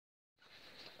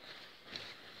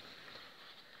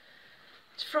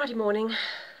Friday morning.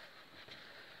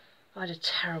 I had a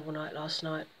terrible night last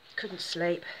night. Couldn't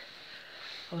sleep.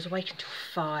 I was awake until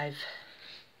 5.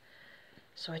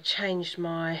 So I changed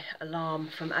my alarm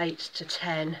from 8 to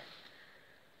 10.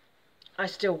 I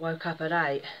still woke up at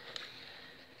 8.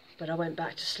 But I went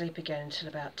back to sleep again until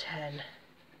about 10.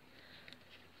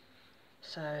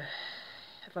 So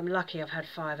if I'm lucky, I've had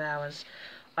 5 hours.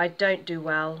 I don't do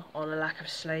well on a lack of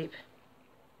sleep.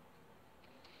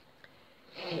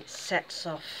 It sets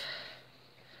off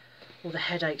all the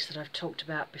headaches that I've talked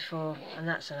about before, and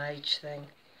that's an age thing.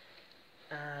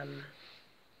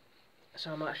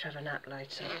 So I might have to have a nap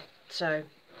later. So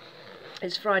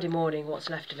it's Friday morning, what's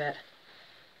left of it,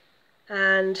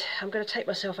 and I'm going to take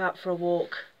myself out for a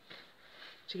walk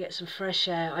to get some fresh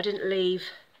air. I didn't leave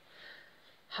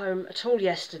home at all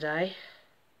yesterday,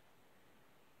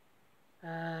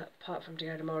 apart from to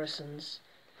go to Morrison's.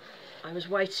 I was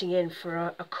waiting in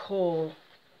for a call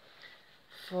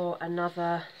for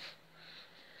another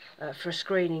for a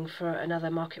screening for another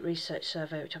market research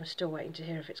survey, which I'm still waiting to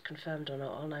hear if it's confirmed or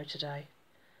not. I'll know today.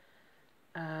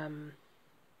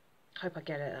 Hope I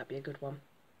get it. That'd be a good one.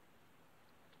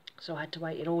 So I had to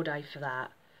wait in all day for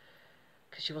that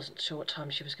because she wasn't sure what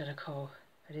time she was going to call,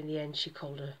 and in the end she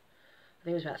called her. I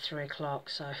think it was about 3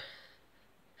 o'clock. So,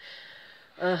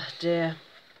 oh dear.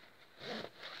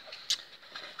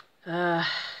 Yeah,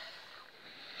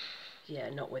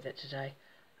 not with it today.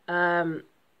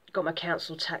 Got my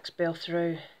council tax bill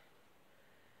through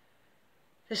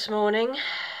this morning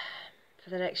for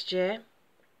the next year.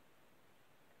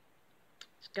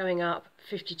 It's going up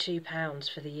 £52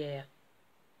 for the year.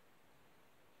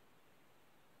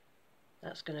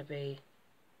 That's going to be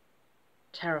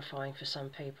terrifying for some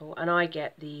people, and I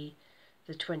get the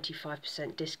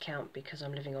 25% discount because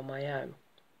I'm living on my own.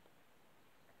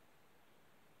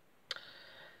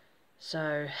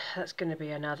 So that's going to be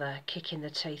another kick in the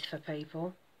teeth for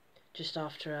people, just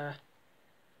after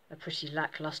a pretty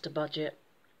lacklustre budget.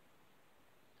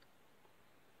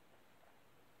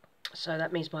 So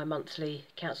that means my monthly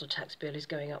council tax bill is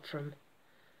going up from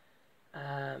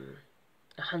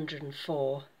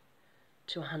 104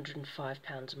 to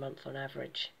 £105 a month on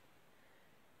average.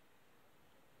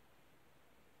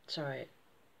 Sorry,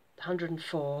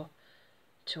 104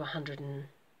 to £110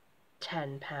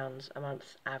 a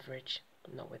month average.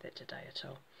 I'm not with it today at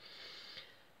all.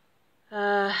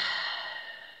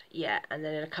 Yeah, and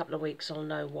then in a couple of weeks I'll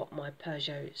know what my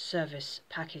Peugeot service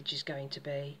package is going to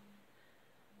be.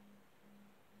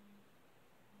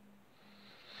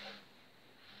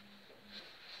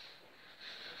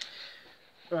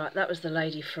 Right, that was the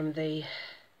lady from the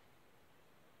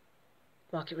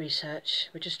market research.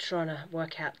 We're just trying to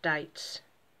work out dates,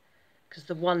 because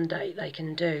the one date they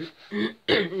can do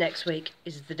next week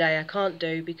is the day I can't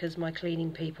do because my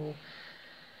cleaning people,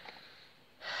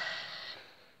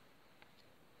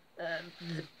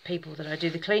 the people that I do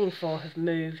the cleaning for, have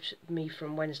moved me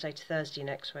from Wednesday to Thursday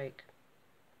next week,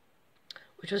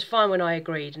 which was fine when I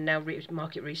agreed, and now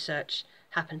market research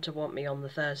happened to want me on the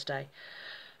Thursday.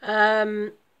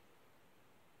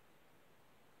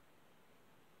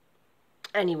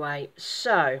 Anyway,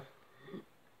 so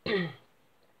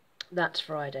that's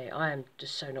Friday. I am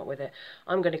just so not with it.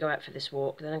 I'm going to go out for this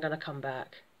walk, then I'm going to come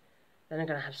back, then I'm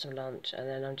going to have some lunch, and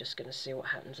then I'm just going to see what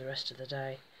happens the rest of the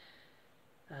day.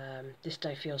 This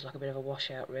day feels like a bit of a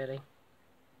washout, really.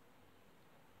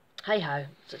 Hey ho,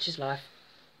 such is life.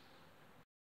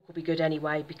 Will be good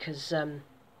anyway, because I'm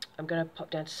going to pop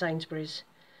down to Sainsbury's.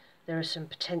 There are some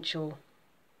potential,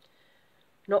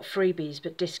 not freebies,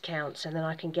 but discounts, and then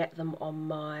I can get them on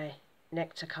my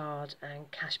Nectar card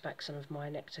and cash back some of my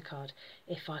Nectar card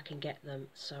if I can get them.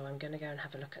 So I'm going to go and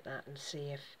have a look at that and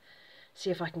see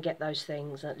if I can get those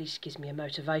things. At least gives me a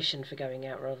motivation for going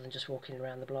out rather than just walking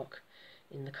around the block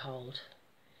in the cold.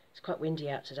 It's quite windy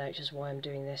out today, which is why I'm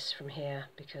doing this from here,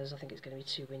 because I think it's going to be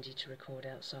too windy to record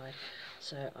outside.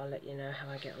 So I'll let you know how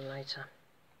I get on later.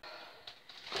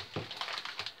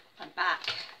 I'm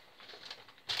back.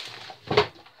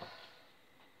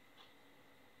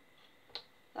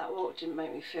 That walk didn't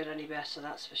make me feel any better,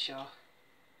 that's for sure.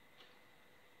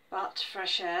 But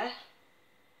fresh air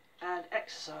and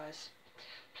exercise,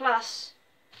 plus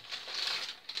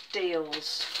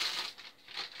deals.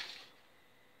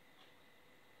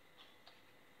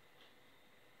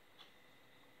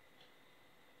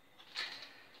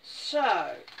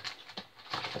 So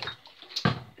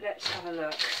let's have a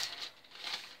look.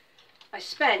 I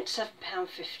spent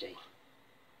 £7.50,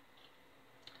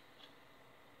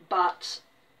 but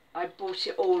I bought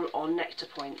it all on Nectar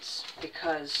points,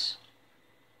 because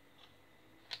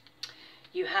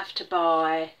you have to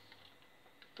buy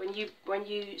when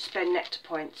you spend nectar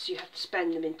points, you have to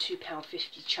spend them in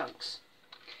 £2.50 chunks.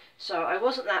 So I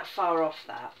wasn't that far off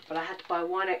that, but I had to buy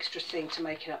one extra thing to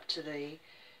make it up to the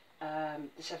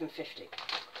 £7.50.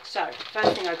 So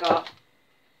first thing I got,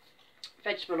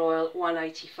 vegetable oil,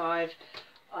 £1.85.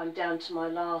 I'm down to my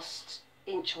last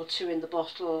inch or two in the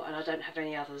bottle, and I don't have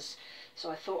any others, so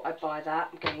I thought I'd buy that.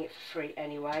 I'm getting it for free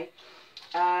anyway.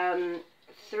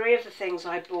 3 of the things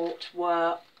I bought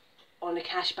were on a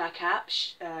cashback app,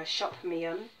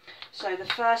 Shopmium. So the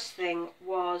first thing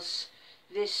was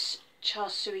this char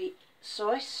siu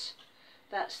sauce.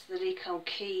 That's the Lee Kung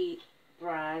Kee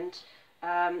brand.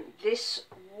 This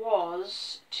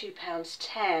was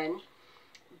 £2.10,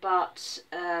 but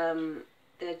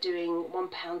they're doing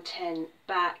 £1.10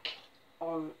 back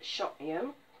on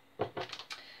Shopmium.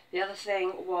 The other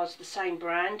thing was the same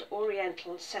brand,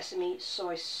 Oriental Sesame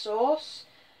Soy Sauce.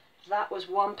 That was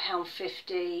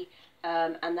 £1.50,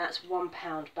 and that's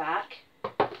 £1 back.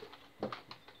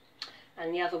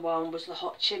 And the other one was the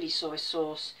hot chili soy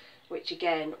sauce, which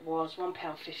again was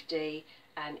 £1.50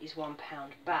 and is £1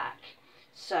 back.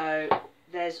 So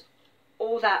there's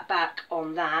all that back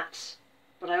on that,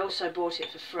 but I also bought it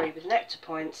for free with nectar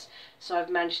points, so I've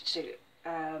managed to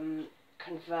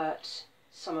convert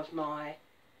some of my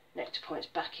nectar points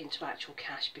back into actual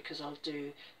cash, because I'll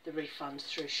do the refunds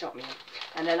through Shopmium.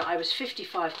 And then I was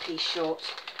 55p short,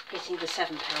 hitting the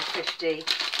 £7.50,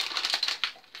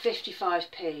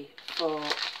 55p for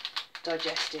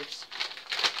digestives.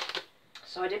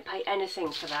 So I didn't pay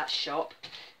anything for that shop,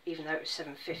 even though it was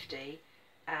 £7.50,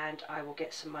 and I will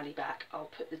get some money back. I'll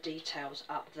put the details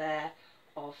up there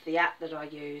of the app that I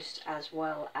used, as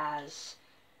well as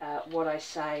what I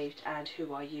saved and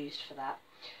who I used for that.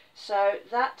 So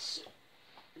that's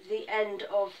the end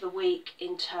of the week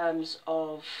in terms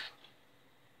of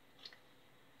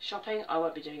shopping. I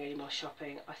won't be doing any more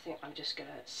shopping. I think I'm just going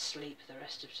to sleep the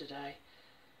rest of today.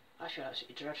 I feel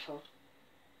absolutely dreadful.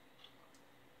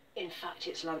 In fact,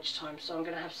 it's lunchtime, so I'm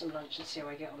going to have some lunch and see how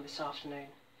I get on this afternoon.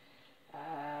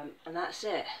 And that's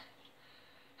it.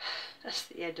 That's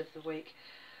the end of the week.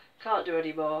 Can't do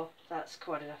any more. That's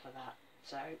quite enough of that.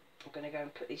 So I'm going to go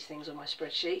and put these things on my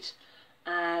spreadsheet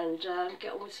and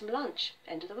get on with some lunch.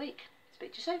 End of the week.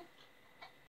 Speak to you soon.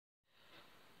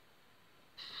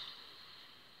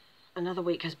 Another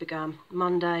week has begun.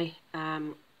 Monday,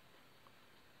 and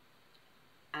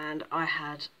I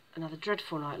had another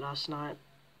dreadful night last night.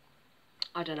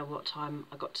 I don't know what time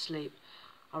I got to sleep.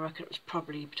 I reckon it was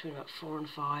probably between about 4 and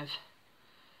 5.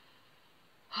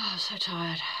 Oh, so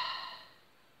tired.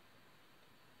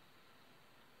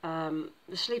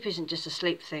 The sleep isn't just a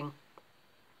sleep thing.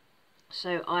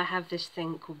 So I have this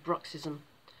thing called Bruxism,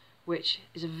 which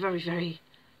is a very, very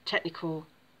technical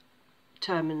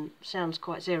term and sounds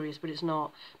quite serious, but it's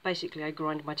not. Basically, I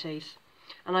grind my teeth,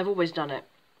 and I've always done it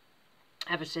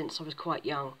ever since I was quite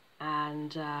young,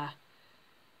 and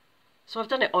so I've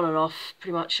done it on and off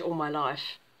pretty much all my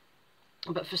life.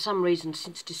 But for some reason,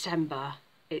 since December,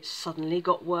 it's suddenly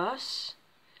got worse,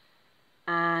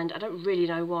 and I don't really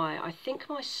know why. I think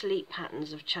my sleep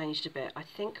patterns have changed a bit. I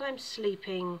think I'm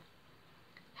sleeping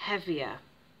heavier,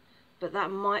 but that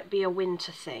might be a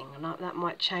winter thing, and that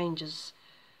might change as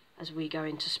we go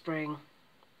into spring.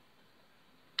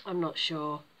 I'm not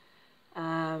sure.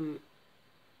 But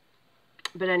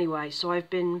anyway, so I've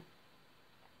been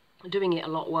doing it a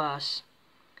lot worse,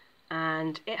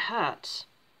 and it hurts.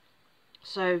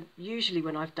 So usually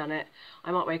when I've done it,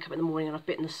 I might wake up in the morning and I've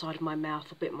bitten the side of my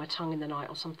mouth or bitten my tongue in the night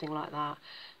or something like that.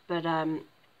 But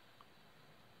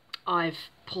I've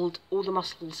pulled all the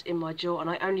muscles in my jaw, and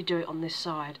I only do it on this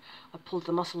side. I pulled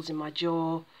the muscles in my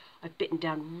jaw. I've bitten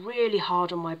down really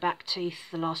hard on my back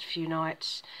teeth the last few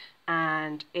nights,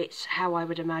 and it's how I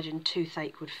would imagine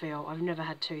toothache would feel. I've never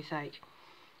had toothache.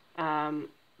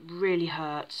 Really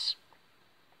hurts.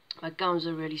 My gums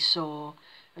are really sore,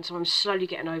 and so I'm slowly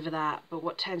getting over that. But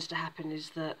what tends to happen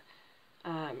is that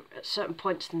at certain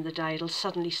points in the day it'll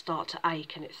suddenly start to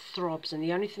ache and it throbs, and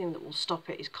the only thing that will stop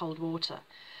it is cold water.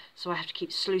 So I have to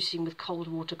keep sluicing with cold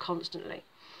water constantly.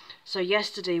 So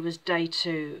yesterday was day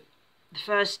 2. The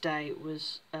first day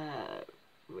was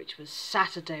which was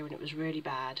Saturday, when it was really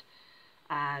bad,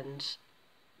 and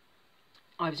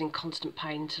I was in constant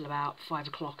pain until about 5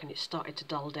 o'clock, and it started to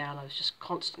dull down. I was just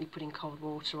constantly putting cold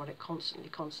water on it,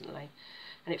 constantly,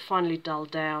 and it finally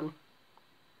dulled down.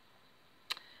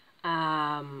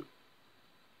 But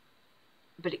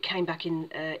it came back in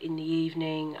the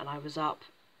evening, and I was up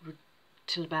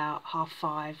till about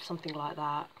 5:30, something like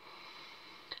that.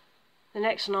 The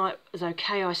next night was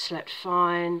okay, I slept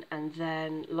fine, and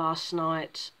then last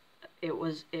night it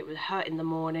was hurt in the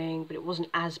morning, but it wasn't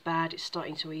as bad. It's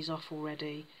starting to ease off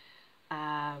already.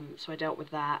 So I dealt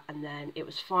with that, and then it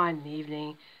was fine in the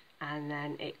evening, and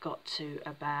then it got to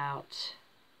about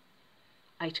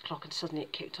 8 o'clock and suddenly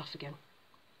it kicked off again.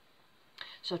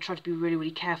 So I tried to be really,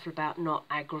 really careful about not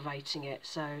aggravating it.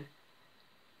 So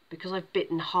because I've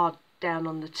bitten hard down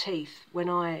on the teeth, when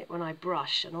I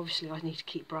brush, and obviously I need to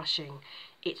keep brushing,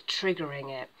 it's triggering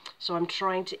it. So I'm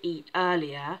trying to eat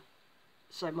earlier,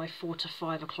 so my 4 to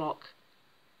 5 o'clock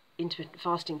intermittent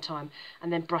fasting time,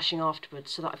 and then brushing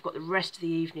afterwards, so that I've got the rest of the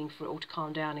evening for it all to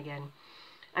calm down again.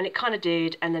 And it kind of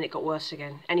did, and then it got worse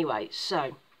again. Anyway,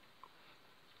 so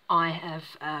I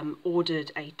have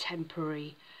ordered a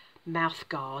temporary mouth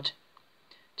guard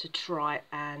to try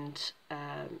and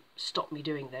stop me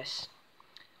doing this.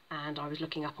 And I was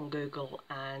looking up on Google,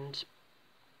 and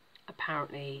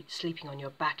apparently sleeping on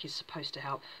your back is supposed to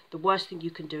help. The worst thing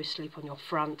you can do is sleep on your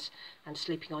front, and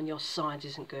sleeping on your sides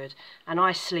isn't good. And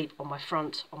I sleep on my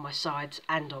front, on my sides,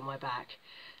 and on my back.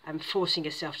 And forcing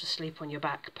yourself to sleep on your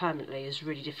back permanently is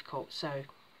really difficult, so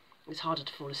it's harder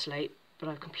to fall asleep. But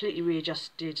I've completely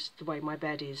readjusted the way my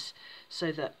bed is,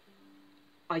 so that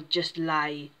I just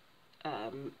lay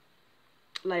on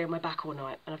my back all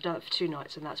night, and I've done it for 2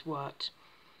 nights, and that's worked.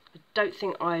 I don't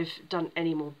think I've done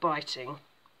any more biting,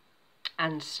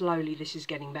 and slowly this is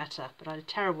getting better, but I had a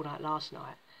terrible night last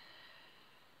night.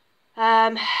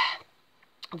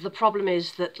 The problem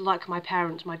is that, like my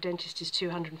parents, my dentist is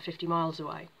 250 miles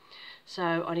away,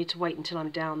 so I need to wait until I'm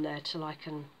down there till I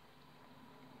can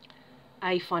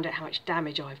A, find out how much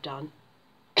damage I've done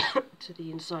to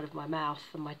the inside of my mouth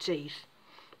and my teeth,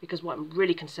 because what I'm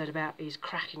really concerned about is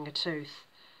cracking a tooth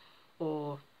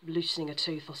or loosening a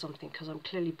tooth or something, because I'm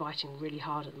clearly biting really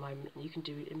hard at the moment, and you can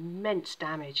do immense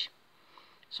damage.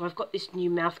 So I've got this new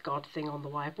mouth guard thing on the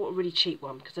way. I bought a really cheap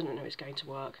one because I don't know if it's going to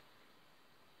work.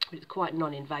 But it's quite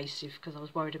non-invasive, because I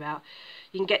was worried about,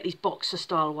 you can get these boxer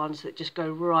style ones that just go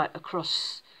right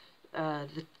across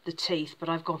the teeth, but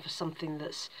I've gone for something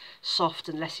that's soft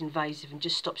and less invasive and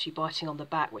just stops you biting on the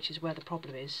back, which is where the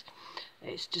problem is.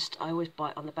 It's just, I always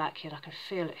bite on the back here, and I can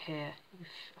feel it here.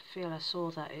 I feel how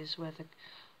sore that is where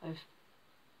I've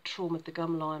traumaed the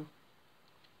gum line.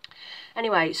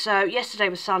 Anyway, so yesterday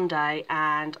was Sunday,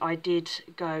 and I did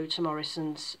go to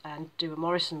Morrison's and do a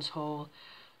Morrison's haul,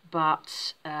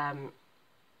 but I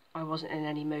wasn't in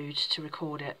any mood to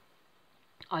record it.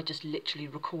 I just literally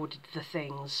recorded the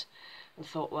things and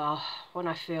thought, well, when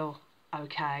I feel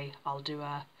okay, I'll do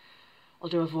a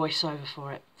voiceover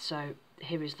for it. So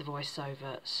here is the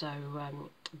voiceover. So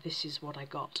this is what I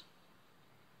got.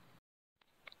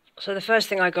 So the first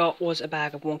thing I got was a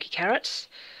bag of wonky carrots.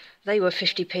 They were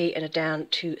 50p and are down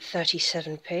to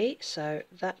 37p, so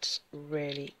that's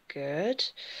really good.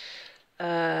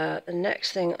 The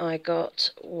next thing I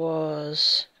got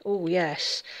was, oh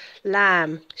yes,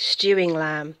 lamb, stewing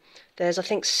lamb. There's, I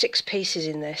think, 6 pieces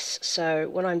in this, so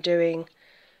when I'm doing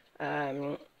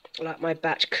like my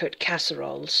batch cooked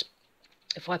casseroles,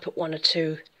 if I put 1 or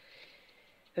 2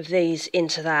 of these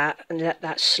into that and let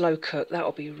that slow cook, that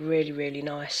will be really, really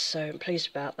nice. So I'm pleased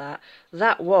about that.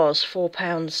 That was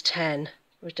 £4.10.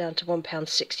 We're down to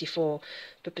 £1.64,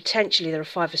 but potentially there are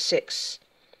 5 or 6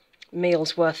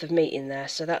 meals worth of meat in there,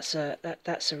 so that's a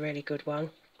really good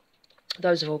one.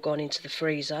 Those have all gone into the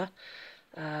freezer.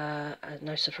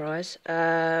 No surprise.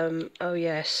 Oh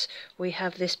yes, we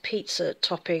have this pizza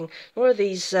topping. More of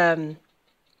these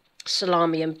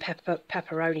salami and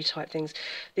pepperoni type things.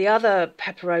 The other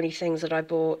pepperoni things that I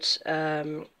bought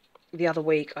the other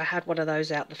week, I had one of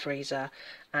those out the freezer,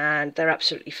 and they're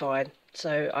absolutely fine.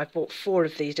 So I bought 4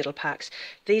 of these little packs.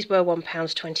 These were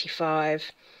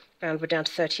 £1.25 and we're down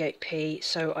to 38p,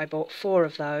 so I bought 4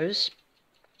 of those.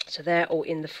 So they're all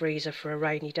in the freezer for a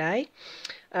rainy day.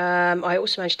 I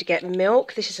also managed to get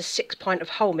milk. This is a 6 pint of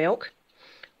whole milk,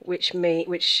 which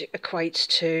equates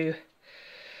to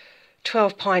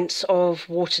 12 pints of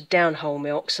watered down whole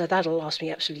milk, so that'll last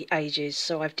me absolutely ages.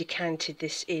 So I've decanted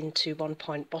this into 1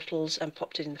 pint bottles and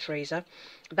popped it in the freezer.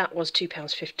 That was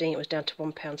 £2.15, it was down to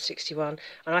 £1.61,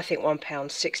 and I think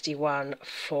 £1.61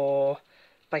 for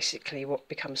basically what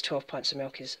becomes 12 pints of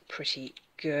milk is pretty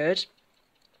good.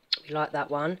 We like that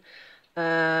one.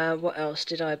 What else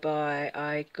did I buy?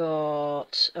 I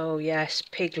got, oh yes,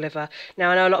 pig liver. Now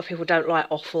I know a lot of people don't like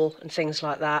offal and things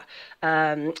like that.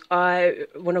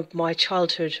 One of my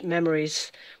childhood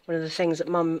memories, one of the things that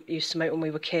Mum used to make when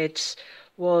we were kids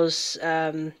was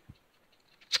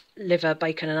liver,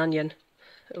 bacon and onion.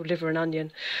 Or liver and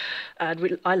onion,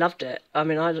 and I loved it. I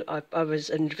mean, I was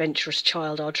an adventurous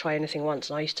child. I'd try anything once,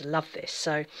 and I used to love this.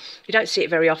 So you don't see it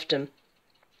very often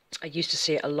I used to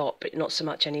see it a lot, but not so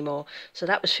much anymore. So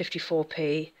that was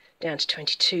 54p down to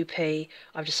 22p.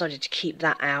 I've decided to keep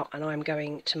that out, and I'm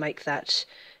going to make that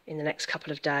in the next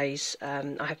couple of days.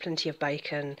 I have plenty of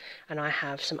bacon and I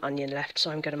have some onion left,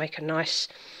 so I'm going to make a nice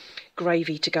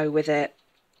gravy to go with it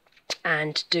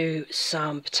and do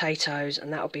some potatoes,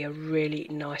 and that'll be a really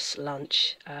nice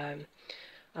lunch.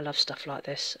 I love stuff like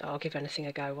this. I'll give anything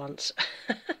a go once.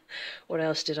 What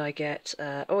else did I get?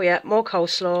 Oh yeah, more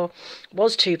coleslaw.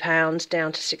 Was £2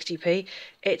 down to 60p.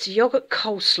 It's yoghurt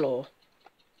coleslaw.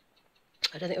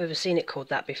 I don't think I've ever seen it called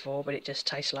that before, but it just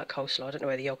tastes like coleslaw. I don't know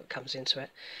where the yoghurt comes into it.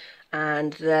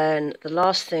 And then the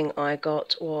last thing I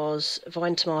got was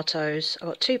vine tomatoes. I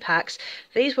got 2 packs.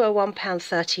 These were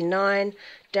 £1.39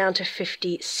 down to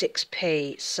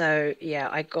 56p. So yeah,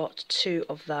 I got 2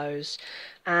 of those.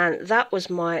 And that was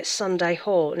my Sunday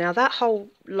haul. Now that whole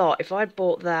lot, if I'd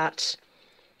bought that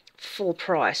full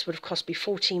price, would have cost me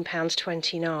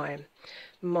 £14.29.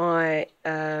 My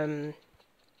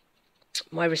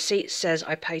receipt says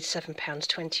I paid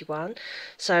 £7.21,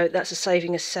 so that's a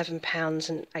saving of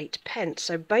 £7.08.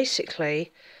 So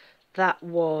basically, that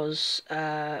was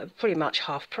pretty much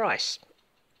half price.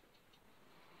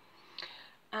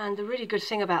 And the really good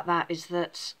thing about that is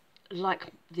that,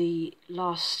 like the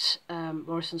last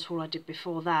Morrison's haul I did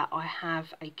before that, I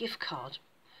have a gift card,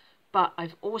 but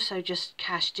I've also just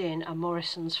cashed in a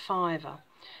Morrison's £5.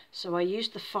 So I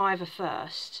used the £5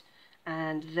 first,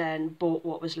 and then bought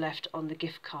what was left on the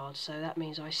gift card. So that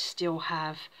means I still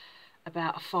have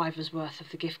about a £5's worth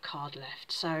of the gift card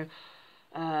left. So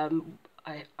I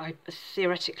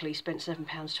theoretically spent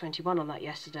 £7.21 on that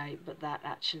yesterday, but that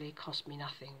actually cost me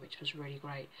nothing, which was really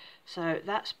great. So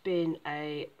that's been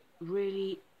a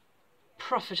really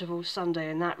profitable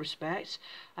Sunday in that respect.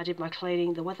 I did my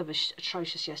cleaning. The weather was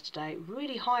atrocious yesterday.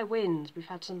 Really high winds. We've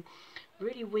had some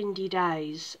really windy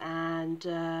days, and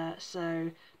so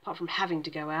apart from having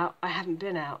to go out, I haven't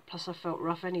been out. Plus I felt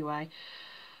rough anyway.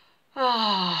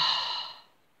 But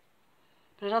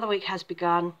another week has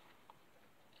begun.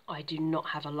 I do not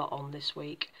have a lot on this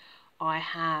week. I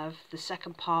have the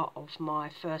second part of my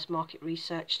first market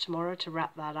research tomorrow to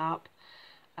wrap that up.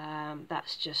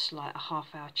 That's just like a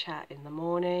half-hour chat in the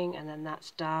morning, and then that's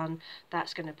done.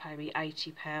 That's going to pay me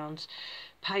 £80.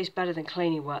 Pays better than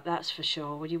cleaning work, that's for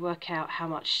sure. When you work out how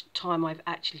much time I've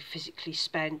actually physically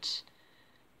spent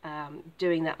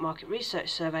doing that market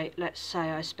research survey, let's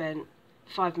say I spent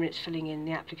 5 minutes filling in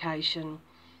the application,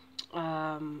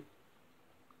 and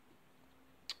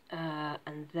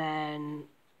then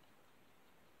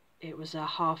it was a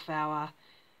half-hour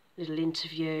little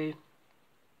interview.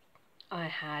 I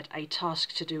had a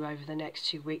task to do over the next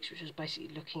 2 weeks, which was basically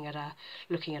looking at a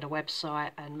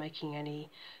website and making any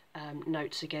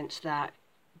notes against that.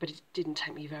 But it didn't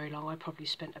take me very long. I probably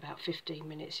spent about 15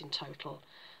 minutes in total,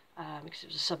 because it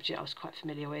was a subject I was quite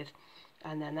familiar with.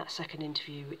 And then that second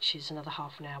interview, which is another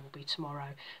half an hour, will be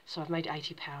tomorrow. So I've made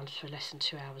 £80 for less than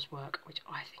 2 hours work, which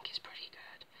I think is pretty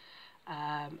good.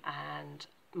 And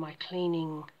my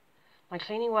cleaning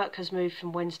work has moved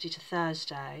from Wednesday to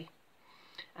Thursday.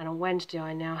 And on Wednesday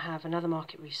I now have another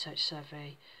market research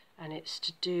survey, and it's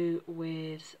to do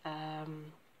with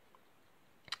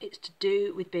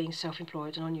being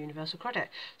self-employed and on universal credit.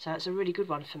 So it's a really good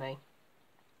one for me.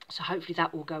 So hopefully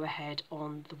that will go ahead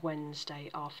on the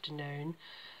Wednesday afternoon.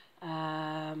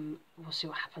 We'll see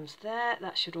what happens there.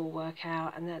 That should all work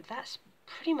out, and that's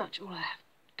pretty much all I have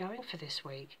going for this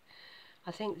week.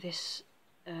 I think this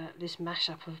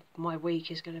mashup of my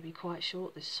week is going to be quite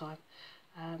short this time.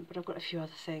 But I've got a few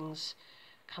other things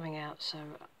coming out, so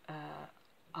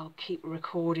I'll keep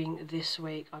recording this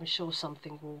week. I'm sure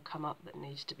something will come up that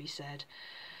needs to be said,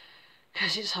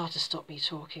 because it's hard to stop me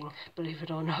talking, believe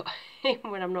it or not, even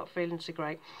when I'm not feeling so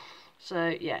great.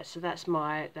 So yeah, so that's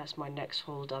my next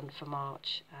haul done for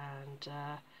March, and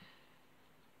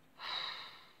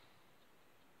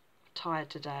tired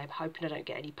today. I'm hoping I don't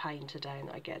get any pain today and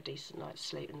that I get a decent night's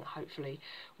sleep, and that hopefully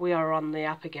we are on the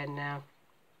up again now.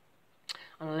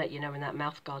 And I'll let you know when that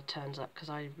mouth guard turns up, because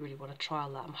I really want to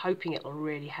trial that. I'm hoping it'll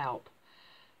really help,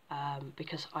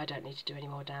 because I don't need to do any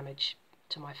more damage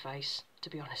to my face, to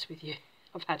be honest with you.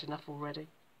 I've had enough already.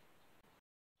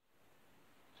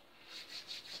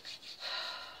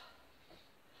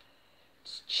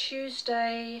 It's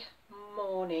Tuesday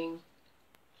morning,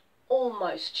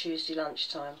 almost Tuesday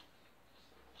lunchtime.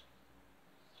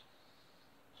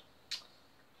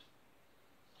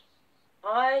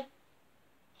 I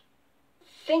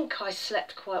think I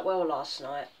slept quite well last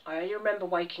night. I only remember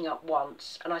waking up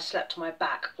once, and I slept on my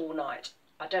back all night.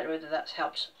 I don't know whether that's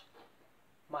helped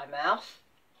my mouth,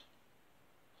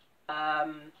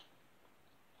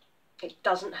 It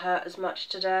doesn't hurt as much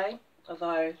today,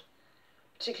 although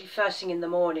particularly first thing in the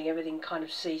morning everything kind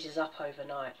of seizes up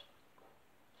overnight.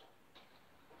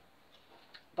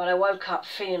 But I woke up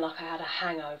feeling like I had a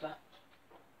hangover,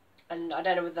 and I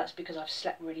don't know whether that's because I've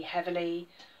slept really heavily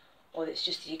or it's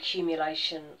just the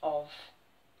accumulation of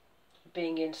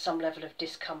being in some level of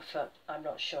discomfort. I'm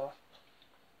not sure.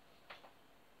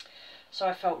 So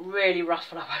I felt really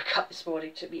rough when I woke up this morning.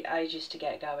 It took me ages to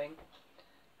get going.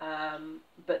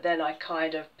 But then I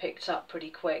kind of picked up pretty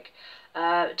quick.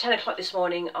 10 o'clock this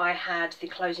morning I had the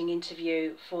closing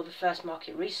interview for the first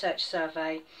market research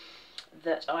survey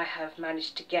that I have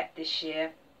managed to get this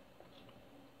year.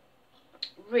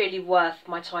 Really worth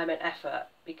my time and effort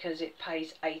because it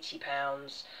pays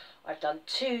 £80. I've done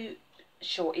 2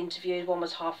 short interviews. One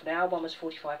was half an hour, one was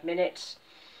 45 minutes.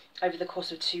 Over the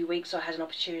course of 2 weeks I had an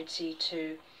opportunity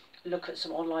to look at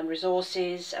some online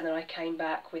resources, and then I came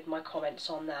back with my comments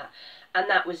on that, and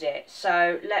that was it.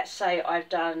 So let's say I've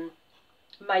done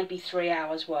maybe 3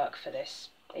 hours work for this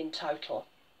in total,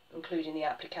 including the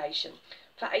application,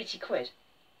 for 80 quid.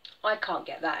 I can't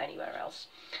get that anywhere else.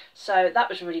 So that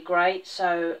was really great.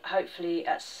 So hopefully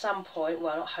at some point,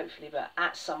 well not hopefully, but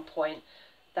at some point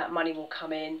that money will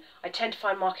come in. I tend to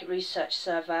find market research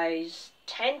surveys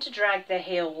tend to drag their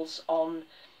heels on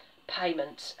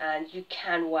payments, and you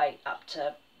can wait up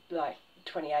to like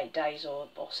 28 days or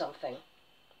something.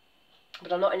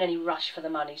 But I'm not in any rush for the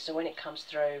money, so when it comes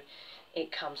through,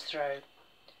 it comes through.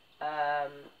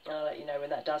 And I'll let you know when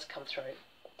that does come through.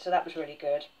 So that was really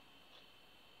good.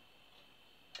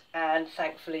 And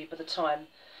thankfully by the time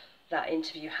that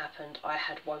interview happened I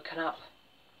had woken up.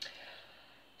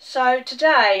 So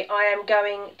today I am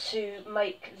going to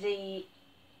make the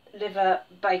liver,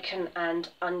 bacon and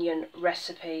onion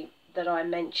recipe that I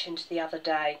mentioned the other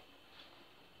day.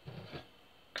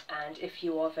 And if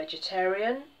you are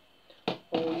vegetarian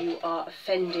or you are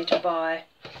offended by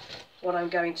what I'm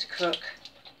going to cook,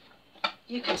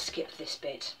 you can skip this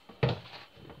bit.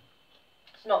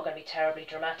 It's not going to be terribly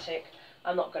dramatic.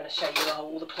 I'm not going to show you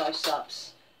all the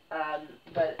close-ups,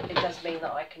 but it does mean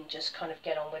that I can just kind of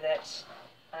get on with it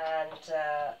and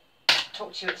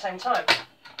talk to you at the same time.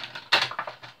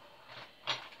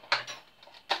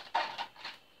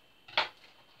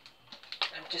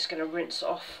 I'm just going to rinse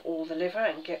off all the liver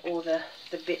and get all the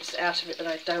bits out of it that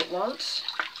I don't want,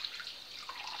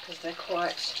 because they're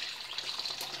quite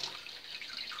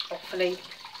awfully...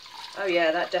 Oh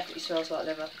yeah, that definitely smells like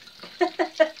liver.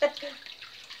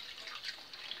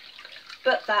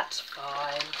 But that's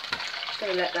fine. Just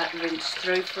going to let that rinse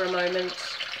through for a moment.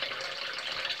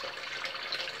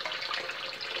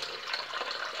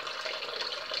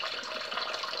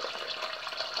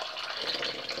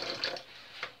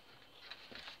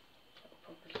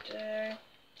 Probably do.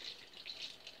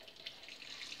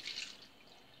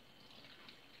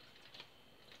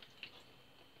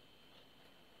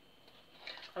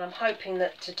 And I'm hoping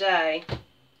that today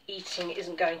eating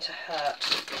isn't going to hurt.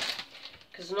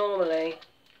 Because normally,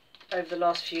 over the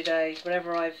last few days,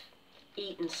 whenever I've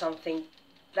eaten something,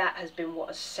 that has been what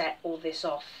has set all this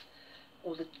off.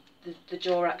 All the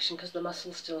jaw action, because the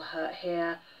muscles still hurt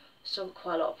here. Still got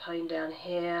quite a lot of pain down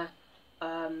here.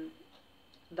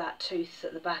 That tooth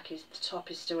at the back, the top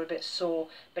is still a bit sore,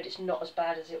 but it's not as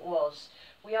bad as it was.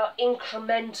 We are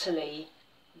incrementally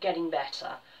getting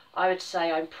better. I would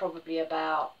say I'm probably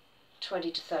about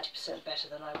 20 to 30% better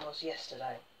than I was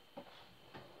yesterday.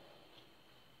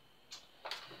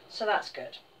 So that's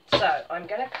good. So I'm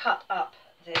going to cut up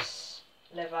this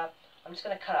liver. I'm just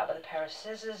going to cut it up with a pair of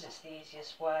scissors. It's the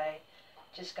easiest way.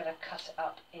 Just going to cut it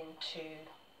up into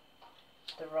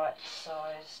the right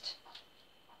sized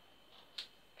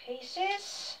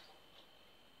pieces.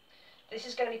 This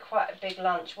is going to be quite a big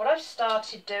lunch. What I've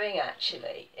started doing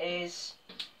actually is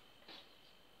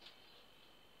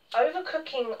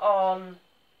overcooking on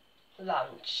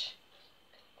lunch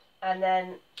and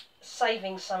then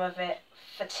saving some of it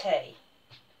for tea,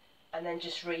 and then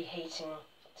just reheating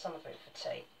some of it for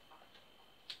tea.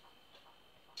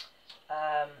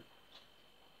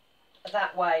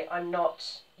 That way I'm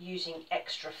not using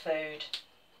extra food,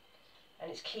 and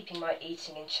it's keeping my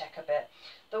eating in check a bit.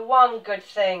 The one good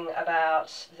thing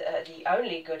about, the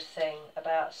only good thing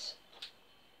about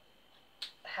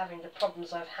having the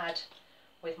problems I've had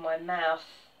with my mouth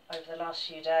over the last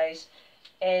few days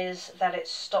is that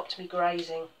it's stopped me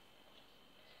grazing,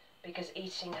 because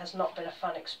eating has not been a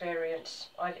fun experience.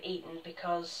 I've eaten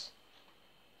because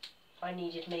I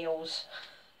needed meals.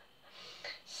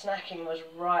 Snacking was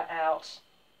right out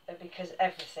because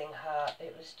everything hurt.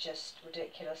 It was just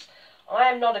ridiculous. I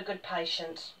am not a good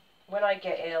patient. When I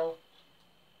get ill,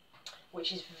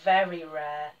 which is very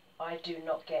rare, I do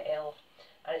not get ill.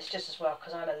 And it's just as well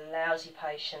because I'm a lousy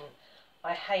patient.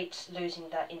 I hate losing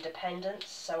that independence,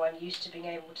 so I'm used to being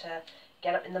able to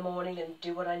get up in the morning and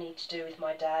do what I need to do with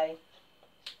my day.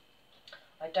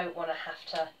 I don't want to have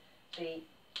to be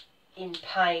in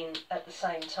pain at the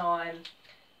same time.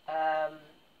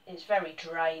 It's very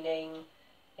draining.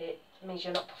 It means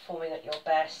you're not performing at your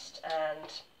best,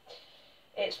 and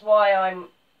it's why I'm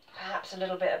perhaps a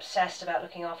little bit obsessed about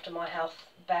looking after my health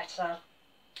better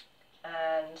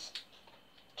and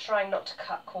trying not to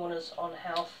cut corners on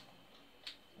health,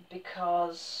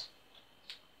 because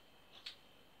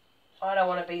I don't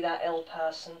want to be that ill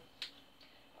person.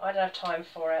 I don't have time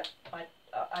for it.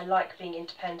 I like being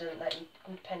independent. That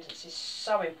independence is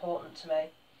so important to me,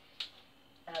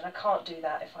 and I can't do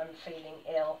that if I'm feeling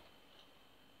ill.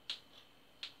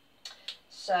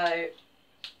 So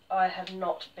I have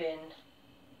not been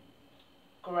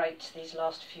great these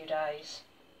last few days,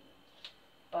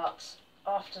 but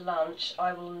after lunch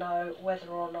I will know whether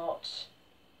or not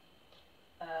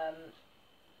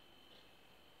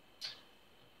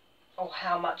or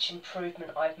how much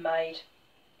improvement I've made,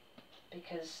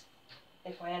 because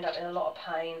if I end up in a lot of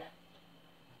pain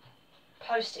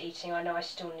post-eating, I know I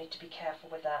still need to be careful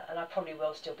with that, and I probably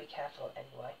will still be careful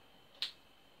anyway.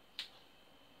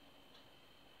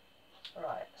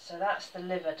 Right, so that's the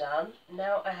liver done.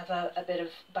 Now I have a bit of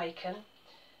bacon.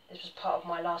 This was part of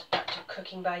my last batch of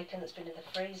cooking bacon that's been in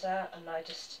the freezer, and I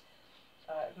just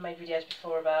made videos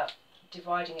before about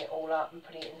dividing it all up and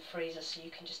putting it in the freezer so you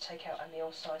can just take out a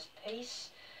meal-sized piece.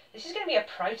 This is going to be a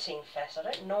protein fest. I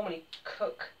don't normally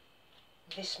cook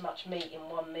this much meat in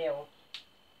one meal.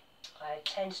 I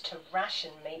tend to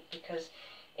ration meat because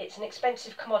it's an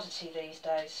expensive commodity these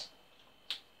days.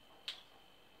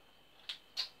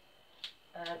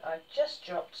 And I've just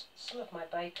dropped some of my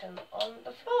bacon on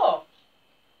the floor.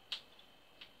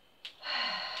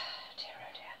 Dear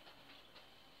oh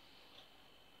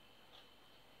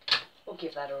dear. We'll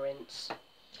give that a rinse.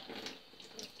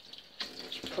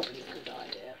 It's probably a good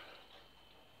idea.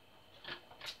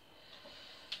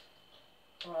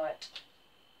 Right.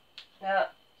 Now,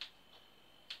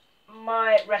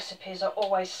 my recipes are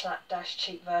always slapdash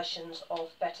cheap versions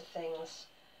of better things.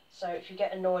 So if you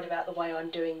get annoyed about the way I'm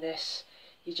doing this,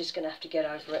 you're just going to have to get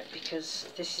over it, because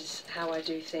this is how I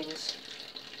do things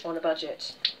on a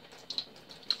budget.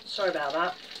 Sorry about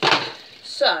that.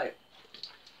 So,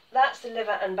 that's the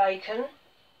liver and bacon.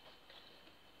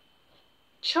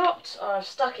 Chopped, I've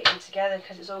stuck it in together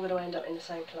because it's all going to end up in the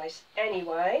same place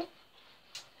anyway.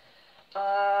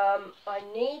 I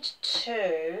need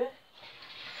to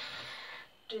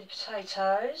do the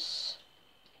potatoes.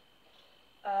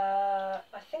 I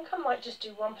think I might just do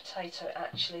one potato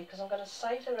actually, because I'm going to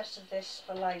save the rest of this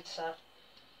for later,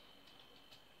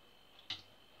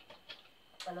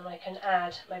 and then I can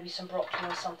add maybe some broccoli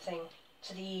or something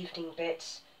to the evening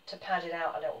bits to pad it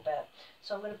out a little bit.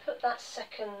 So I'm going to put that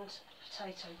second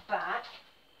potato back,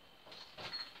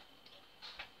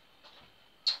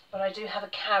 but I do have a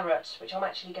carrot which I'm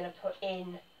actually going to put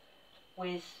in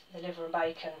with the liver and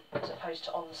bacon as opposed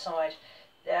to on the side.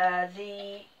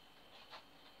 The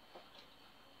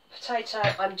potato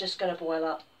I'm just going to boil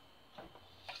up.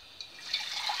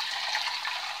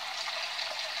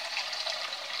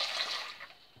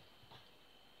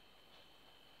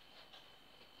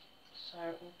 So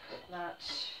we'll put that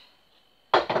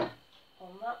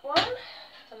on that one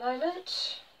at the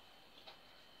moment.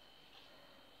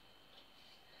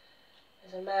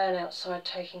 There's a man outside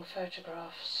taking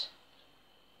photographs.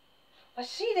 I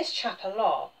see this chap a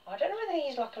lot. I don't know whether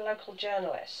he's like a local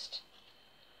journalist,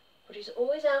 but he's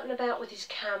always out and about with his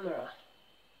camera.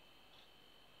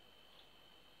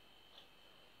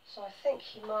 So I think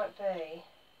he might be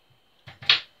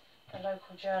a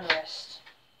local journalist.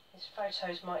 His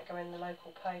photos might go in the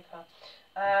local paper.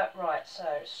 Right, so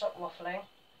stop waffling.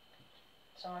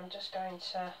 So I'm just going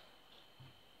to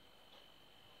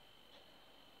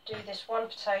do this one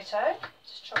potato,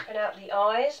 just chopping out the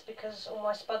eyes because all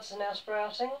my spuds are now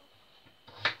sprouting.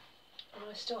 And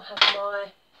I still have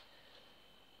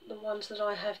the ones that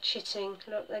I have chitting.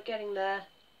 Look, they're getting there.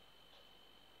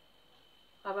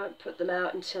 I won't put them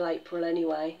out until April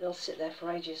anyway. They'll sit there for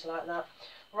ages like that.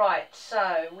 Right,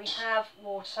 so we have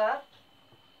water.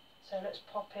 So let's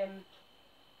pop in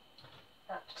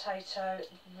that potato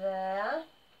there.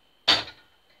 Get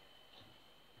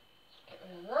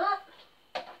rid of that.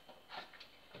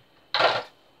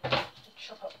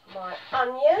 Chop up my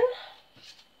onion.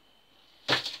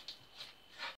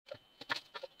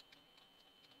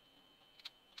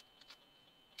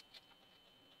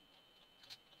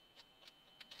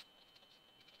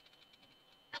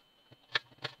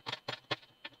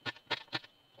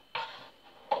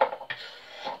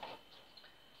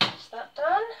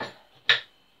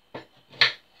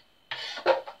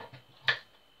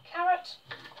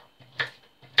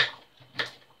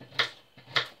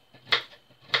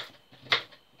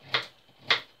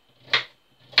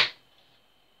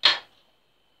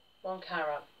 one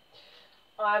carrot.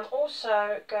 I'm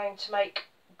also going to make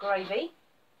gravy.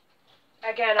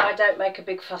 Again, I don't make a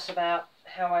big fuss about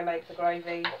how I make the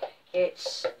gravy.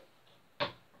 It's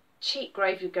cheap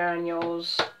gravy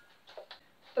granules,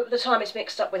 but by the time it's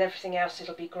mixed up with everything else,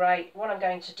 it'll be great. What I'm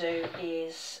going to do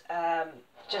is I'm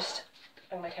going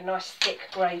to make a nice thick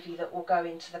gravy that will go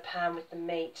into the pan with the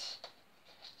meat.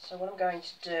 So what I'm going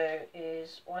to do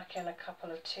is whack in a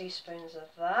couple of teaspoons of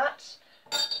that,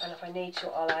 and if I need to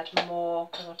I'll add more,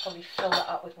 because I'll probably fill that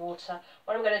up with water.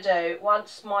 What I'm going to do,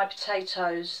 once my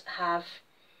potatoes have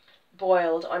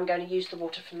boiled, I'm going to use the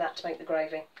water from that to make the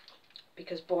gravy,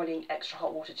 because boiling extra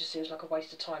hot water just seems like a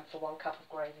waste of time for 1 cup of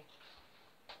gravy.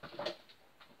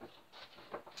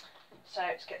 So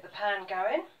let's get the pan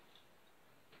going.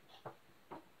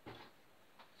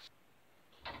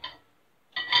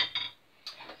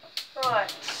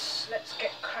 Right, let's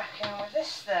get cracking with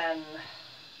this then.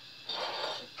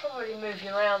 Should probably move you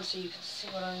around so you can see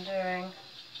what I'm doing.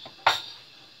 Let's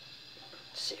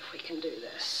see if we can do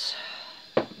this.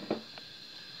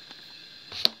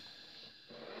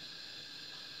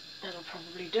 That'll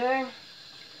probably do.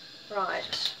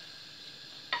 Right.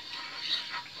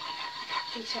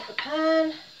 Heat up the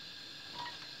pan.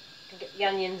 And get the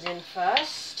onions in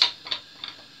first.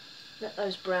 Let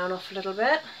those brown off a little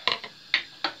bit.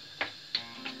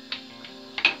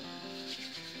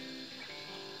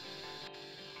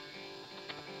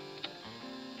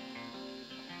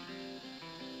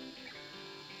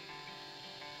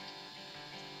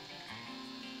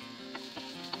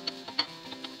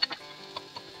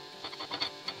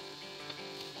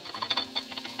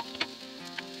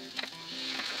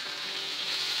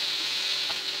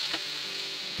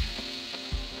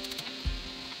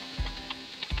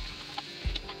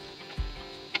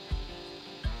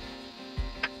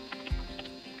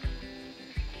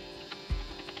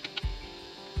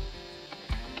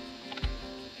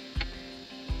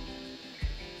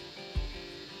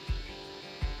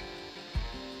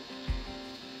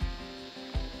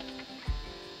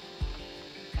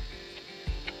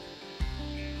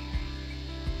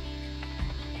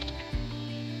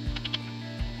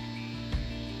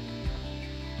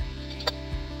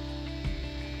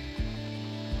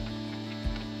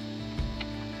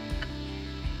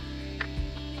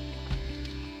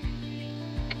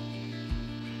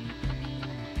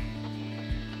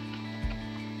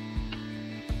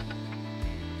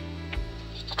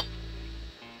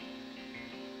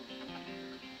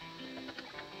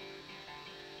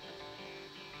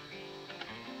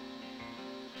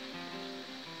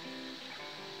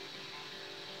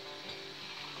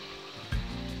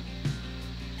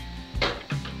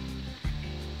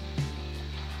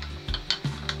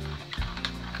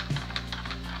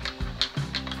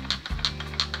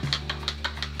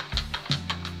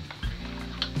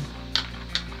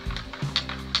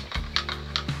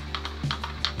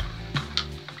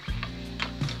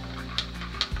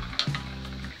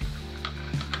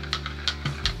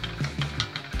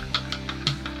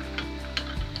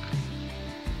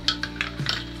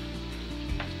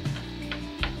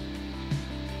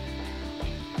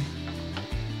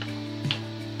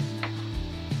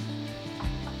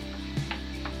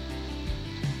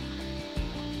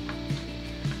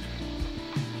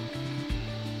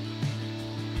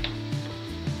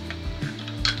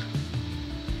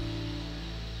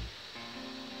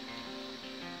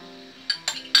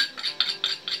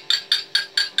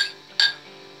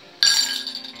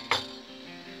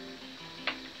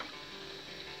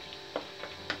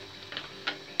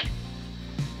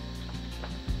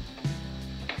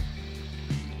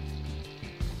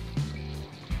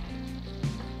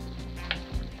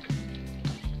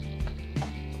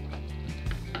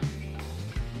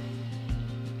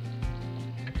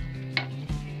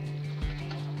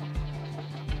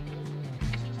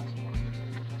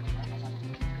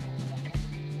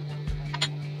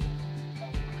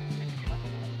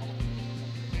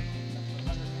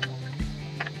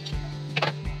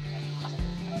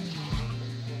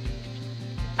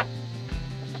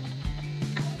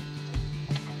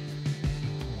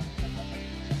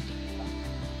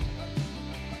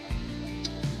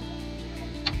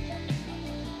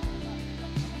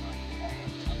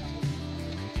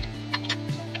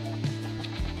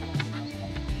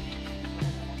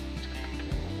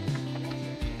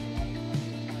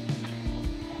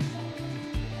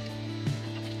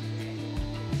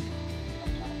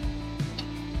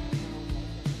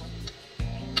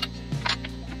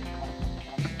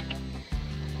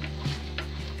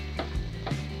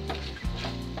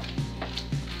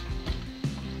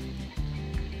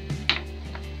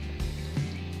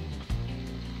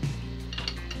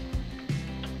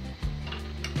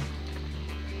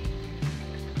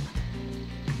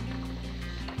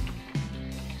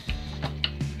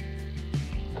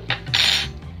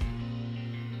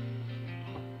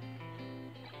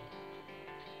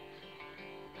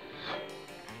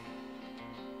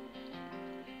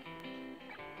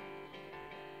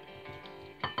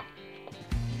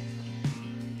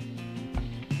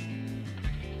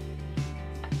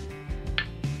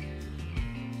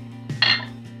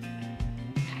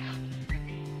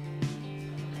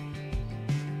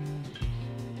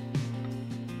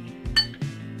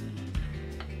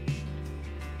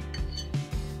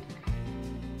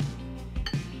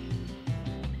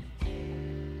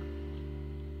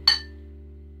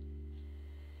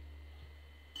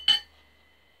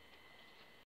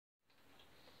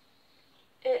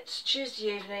 It's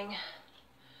Tuesday evening.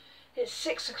 It's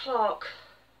 6 o'clock.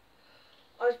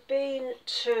 I've been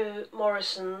to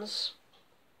Morrison's.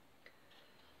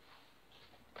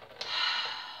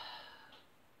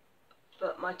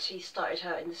 But my teeth started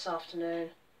hurting this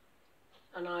afternoon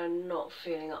and I'm not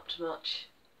feeling up to much.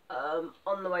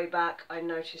 On the way back I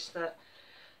noticed that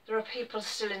there are people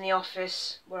still in the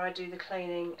office where I do the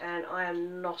cleaning, and I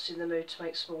am not in the mood to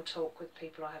make small talk with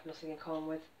people I have nothing in common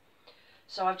with.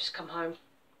 So I've just come home.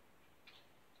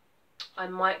 I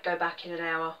might go back in an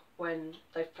hour when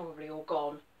they've probably all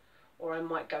gone, or I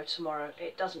might go tomorrow.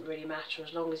 It doesn't really matter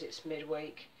as long as it's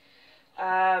midweek.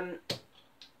 And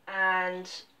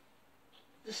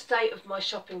the state of my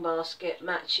shopping basket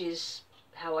matches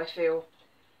how I feel,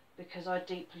 because I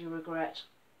deeply regret,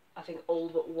 I think, all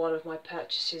but one of my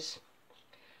purchases.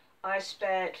 I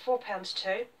spent £4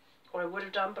 too, or I would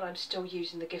have done, but I'm still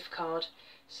using the gift card,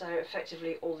 so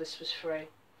effectively all this was free.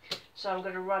 So I'm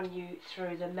going to run you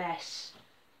through the mess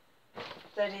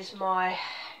that is my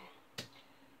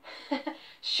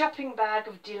shopping bag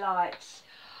of delights.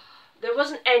 There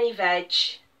wasn't any veg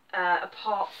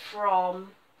apart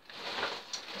from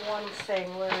one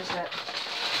thing. Where is it?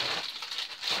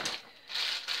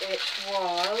 It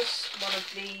was one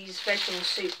of these vegetable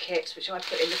soup kits which I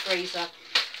put in the freezer.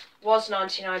 Was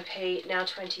 99p, now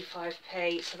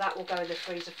 25p, so that will go in the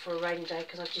freezer for a rainy day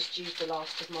because I've just used the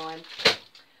last of mine.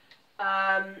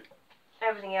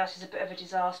 Everything else is a bit of a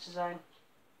disaster zone.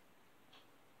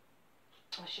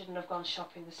 I shouldn't have gone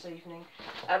shopping this evening.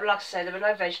 Like I say, there were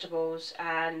no vegetables,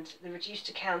 and the reduced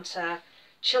to counter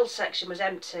chill section was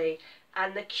empty,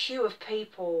 and the queue of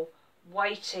people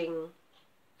waiting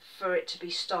for it to be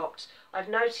stocked. I've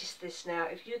noticed this now.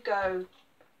 If you go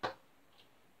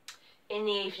in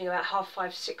the evening about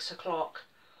 5:30, 6 o'clock,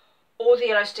 all the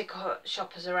yellow sticker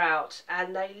shoppers are out,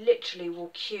 and they literally will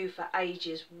queue for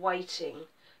ages waiting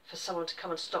for someone to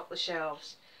come and stock the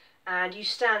shelves. And you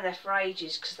stand there for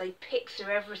ages because they pick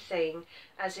through everything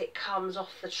as it comes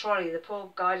off the trolley. The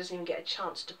poor guy doesn't even get a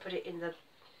chance to put it in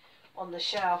on the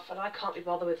shelf, and I can't be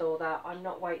bothered with all that. I'm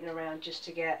not waiting around just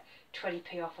to get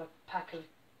 20p off a pack of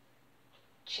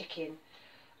chicken.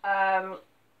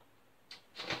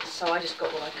 So I just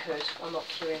got what I could. I'm not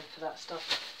queuing for that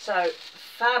stuff. So,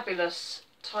 fabulous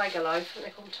tiger loaf. I think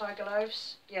they call them tiger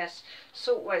loaves. Yes.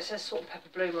 Salt. Well, it says salt and pepper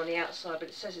bloomer on the outside, but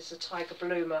it says it's a tiger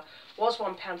bloomer. Was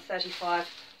 £1.35,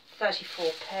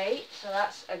 34p. So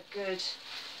that's a good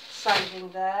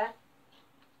saving there.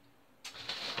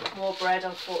 More bread,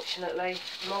 unfortunately.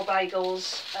 More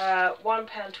bagels.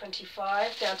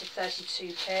 £1.25 down to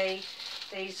 32p.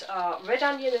 These are red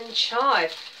onion and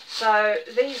chive. So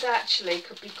these actually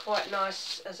could be quite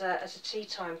nice as a tea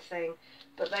time thing,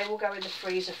 but they will go in the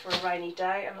freezer for a rainy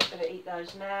day. I'm not going to eat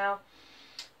those now.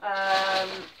 A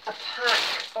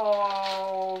pack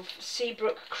of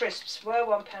Seabrook crisps were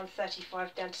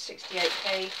 £1.35 down to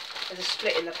 68p. There's a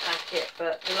split in the packet,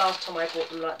 but the last time I bought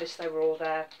them like this, they were all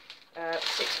there.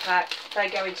 6-pack. They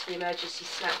go into the emergency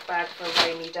snack bag for a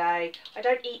rainy day. I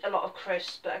don't eat a lot of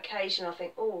crisps, but occasionally I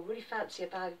think, oh, really fancy a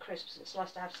bag of crisps. It's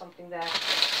nice to have something there.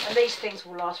 And these things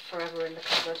will last forever in the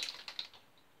cupboard.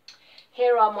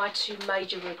 Here are my two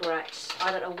major regrets. I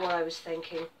don't know what I was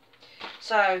thinking.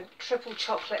 So, triple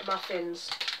chocolate muffins.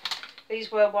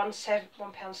 These were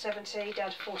 £1.70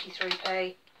 down to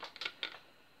 43p.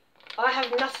 I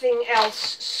have nothing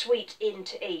else sweet in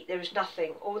to eat. There is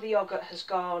nothing. All the yoghurt has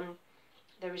gone.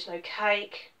 There is no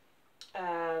cake.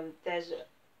 There's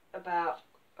about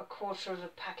a quarter of a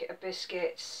packet of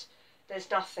biscuits. There's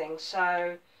nothing.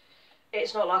 So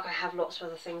it's not like I have lots of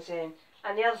other things in.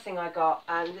 And the other thing I got,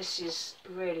 and this is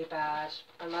really bad,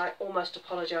 and I almost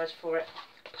apologise for it,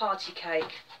 party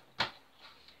cake.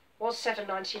 Was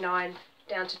 £7.99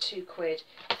 down to £2.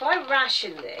 If I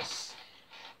ration this,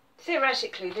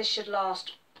 theoretically, this should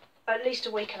last at least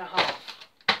a week and a half.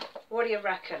 What do you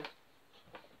reckon?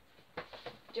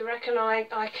 Do you reckon I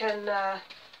can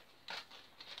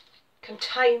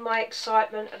contain my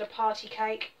excitement at a party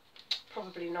cake?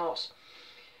 Probably not.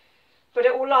 But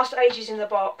it will last ages in the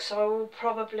box, so I will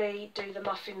probably do the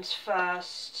muffins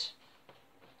first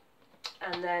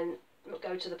and then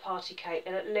go to the party cake,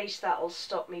 and at least that will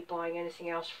stop me buying anything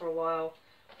else for a while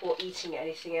or eating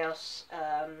anything else.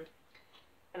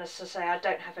 And as I say, I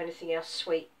don't have anything else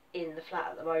sweet in the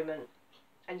flat at the moment,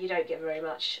 and you don't get very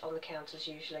much on the counters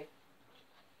usually.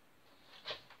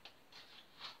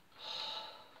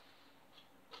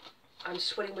 I'm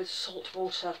swimming with salt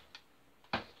water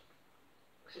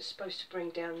because it's supposed to bring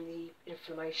down the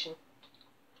inflammation.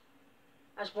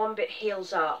 As one bit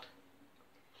heals up,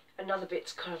 another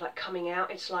bit's kind of like coming out.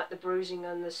 It's like the bruising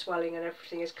and the swelling and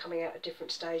everything is coming out at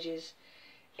different stages.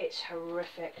 It's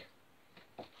horrific.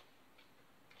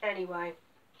 Anyway,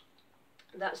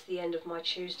 that's the end of my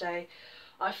Tuesday.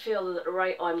 I feel that at the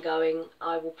rate I'm going,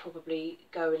 I will probably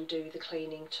go and do the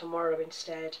cleaning tomorrow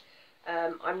instead.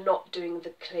 I'm not doing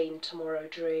the clean tomorrow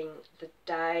during the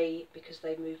day because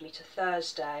they moved me to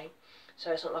Thursday,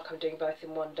 so it's not like I'm doing both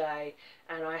in one day.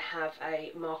 And I have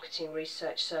a marketing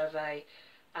research survey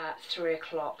at 3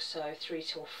 o'clock, so 3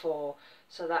 till 4.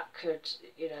 So that could,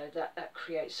 you know, that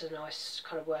creates a nice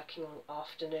kind of working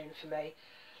afternoon for me.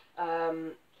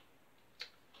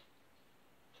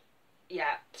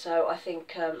 Yeah, so I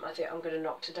think I'm going to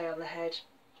knock today on the head.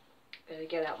 I'm going to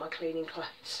get out my cleaning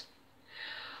clothes.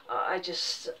 I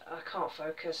can't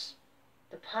focus.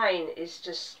 The pain is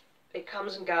just, it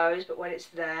comes and goes, but when it's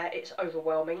there, it's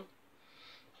overwhelming.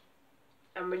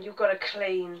 And when you've got to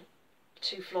clean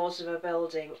 2 floors of a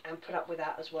building and put up with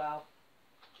that as well.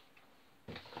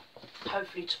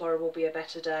 Hopefully tomorrow will be a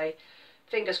better day.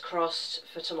 Fingers crossed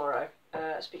for tomorrow.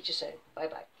 Speak to you soon. Bye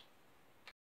bye.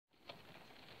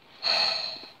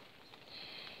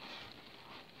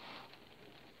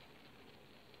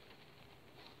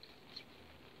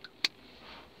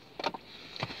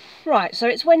 Right, so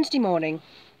it's Wednesday morning.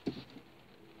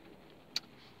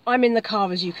 I'm in the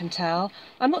car, as you can tell.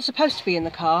 I'm not supposed to be in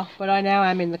the car, but I now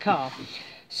am in the car.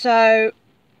 So,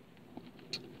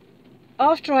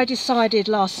 after I decided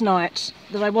last night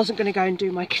that I wasn't going to go and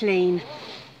do my clean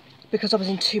because I was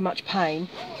in too much pain,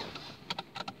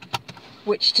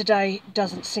 which today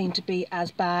doesn't seem to be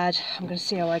as bad. I'm going to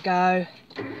see how I go.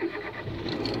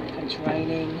 It's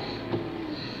raining.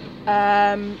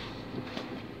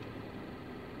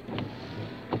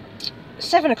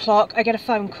 7 o'clock, I get a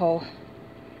phone call.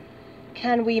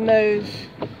 Can we move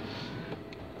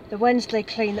the Wednesday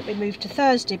clean that we moved to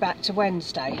Thursday back to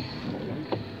Wednesday?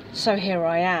 So here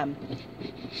I am.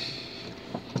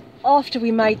 After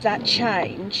we made that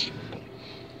change,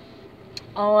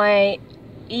 I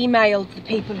emailed the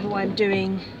people who I'm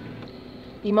doing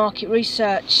the market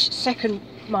research, second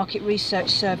market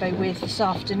research survey with this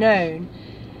afternoon,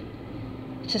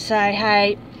 to say,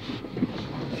 hey,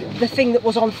 the thing that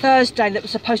was on Thursday that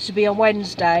was supposed to be on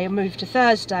Wednesday and moved to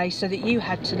Thursday so that you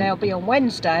had to now be on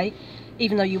Wednesday,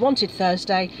 even though you wanted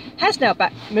Thursday, has now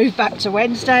moved back to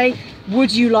Wednesday.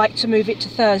 Would you like to move it to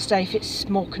Thursday if it's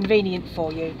more convenient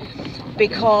for you?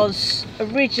 Because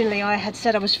originally I had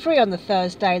said I was free on the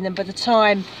Thursday, and then by the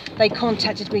time they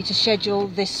contacted me to schedule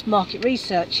this market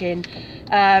research in,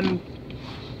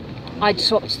 I'd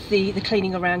swapped the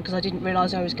cleaning around because I didn't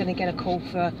realise I was going to get a call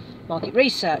for market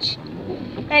research.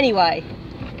 Anyway,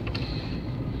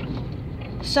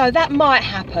 so that might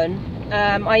happen.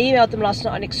 I emailed them last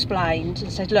night and explained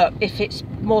and said, look, if it's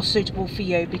more suitable for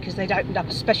you, because they'd opened up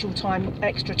a special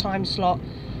extra time slot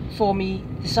for me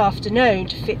this afternoon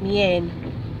to fit me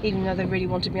in, even though they really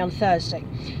wanted me on Thursday.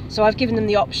 So I've given them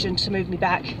the option to move me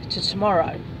back to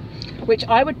tomorrow, which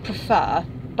I would prefer,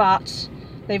 but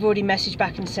they've already messaged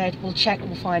back and said, we'll check,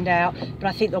 we'll find out, but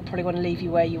I think they'll probably want to leave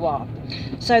you where you are.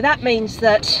 So that means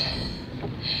that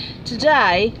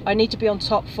today I need to be on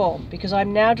top form, because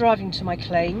I'm now driving to my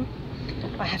clean.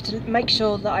 I have to make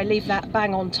sure that I leave that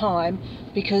bang on time,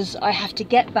 because I have to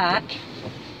get back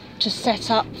to set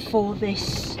up for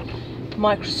this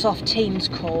Microsoft Teams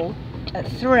call at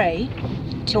 3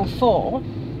 till 4.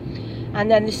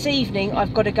 And then this evening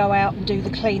I've got to go out and do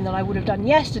the clean that I would have done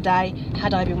yesterday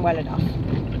had I been well enough.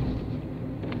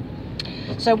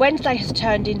 So Wednesday has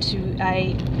turned into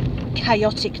a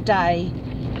chaotic day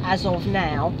as of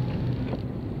now.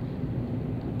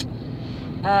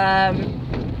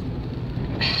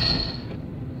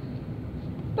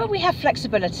 But we have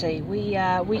flexibility. We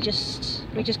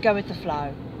just go with the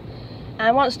flow.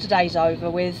 And once today's over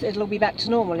with, it'll all be back to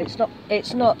normal.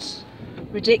 It's not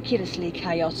ridiculously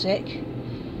chaotic.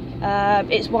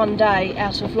 It's one day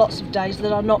out of lots of days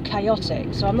that are not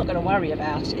chaotic, so I'm not going to worry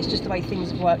about it. It's just the way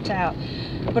things have worked out.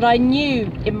 But I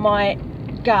knew in my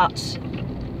gut,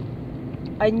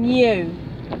 I knew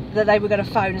that they were going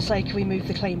to phone and say, can we move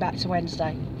the clean back to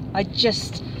Wednesday? I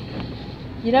just,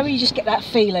 you know, you just get that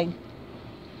feeling,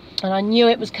 and I knew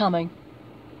it was coming.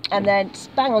 And then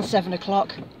bang on 7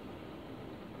 o'clock,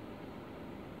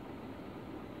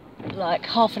 like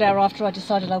half an hour after I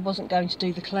decided I wasn't going to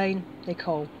do the clean, they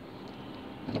call.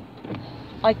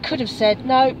 I could have said,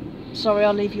 no, sorry,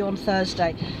 I'll leave you on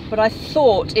Thursday, but I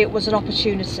thought it was an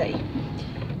opportunity,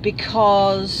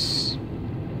 because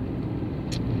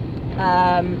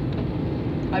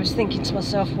I was thinking to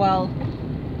myself, well,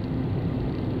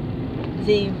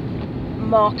 the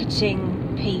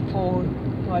marketing people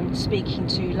who I'm speaking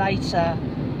to later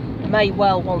may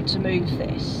well want to move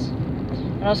this.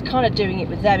 And I was kind of doing it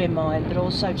with them in mind, but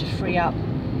also to free up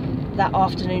that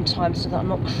afternoon time so that I'm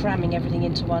not cramming everything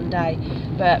into one day.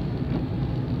 But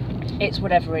it's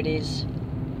whatever it is.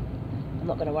 I'm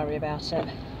not going to worry about it.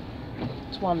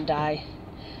 It's one day.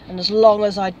 And as long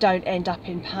as I don't end up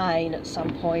in pain at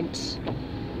some point,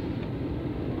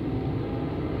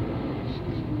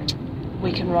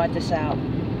 we can ride this out.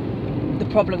 The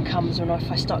problem comes when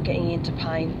if I start getting into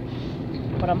pain.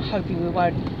 But I'm hoping we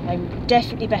won't. I'm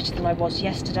definitely better than I was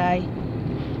yesterday.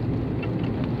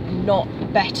 Not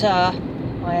better.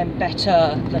 I am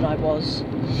better than I was.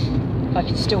 I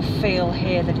can still feel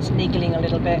here that it's niggling a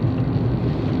little bit.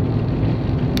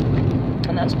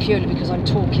 And that's purely because I'm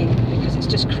talking, because it's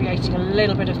just creating a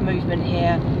little bit of movement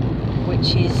here,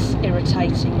 which is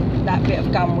irritating. That bit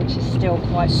of gum which is still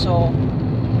quite sore.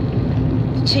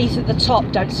 The teeth at the top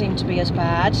don't seem to be as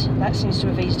bad. That seems to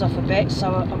have eased off a bit,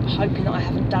 so I'm hoping that I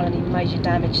haven't done any major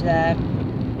damage there.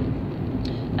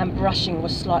 And brushing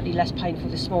was slightly less painful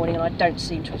this morning, and I don't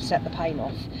seem to have set the pain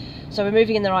off. So we're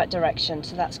moving in the right direction,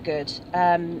 so that's good.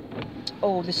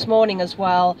 Oh, this morning as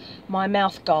well, my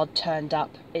mouth guard turned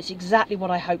up. It's exactly what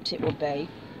I hoped it would be,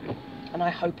 and I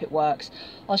hope it works.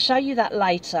 I'll show you that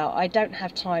later. I don't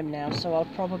have time now, so I'll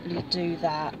probably do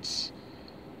that.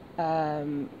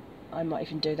 I might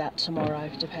even do that tomorrow,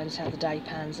 depends how the day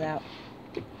pans out.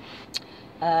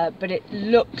 But it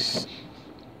looks,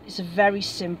 it's a very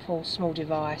simple, small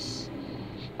device.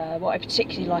 What I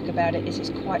particularly like about it is it's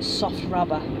quite soft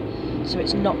rubber, so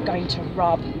it's not going to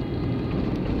rub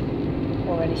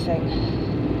or anything.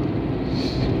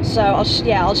 So I'll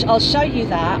show you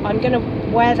that. I'm going to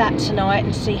wear that tonight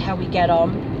and see how we get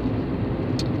on.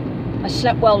 I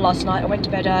slept well last night. I went to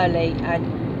bed early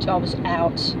and I was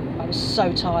out. I was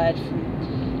so tired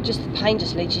from just the pain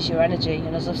just leaches your energy,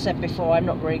 and as I've said before, I'm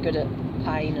not very good at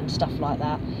pain and stuff like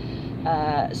that.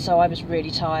 So I was really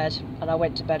tired and I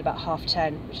went to bed about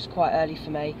 10:30, which is quite early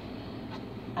for me,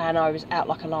 and I was out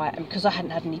like a light, and because I hadn't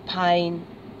had any pain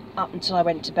up until I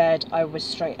went to bed, I was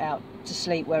straight out to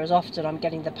sleep, whereas often I'm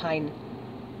getting the pain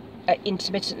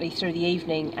intermittently through the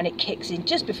evening, and it kicks in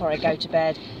just before I go to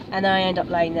bed, and then I end up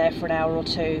laying there for an hour or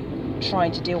two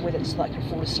trying to deal with it so that I can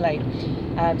fall asleep.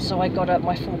 So I got up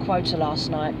my full quota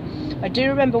last night. I do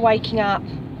remember waking up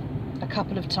a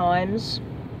couple of times,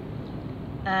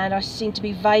 and I seemed to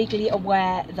be vaguely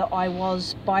aware that I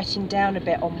was biting down a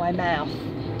bit on my mouth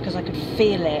because I could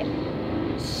feel it.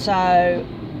 So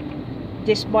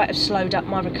this might have slowed up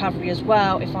my recovery as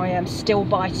well if I am still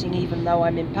biting even though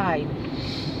I'm in pain.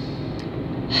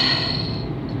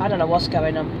 I don't know what's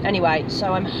going on. Anyway,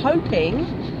 so I'm hoping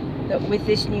that with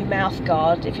this new mouth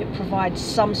guard, if it provides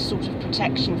some sort of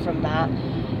protection from that,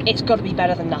 it's got to be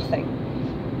better than nothing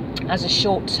as a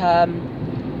short-term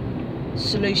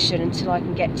solution until I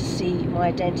can get to see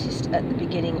my dentist at the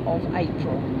beginning of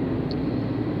April.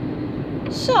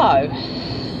 So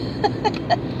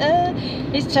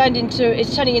it's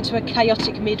turning into a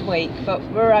chaotic midweek, but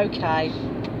we're okay.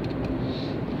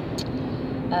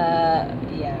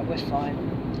 Yeah, we're fine.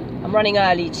 I'm running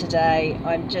early today.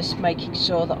 I'm just making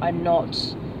sure that I'm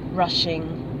not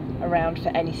rushing around for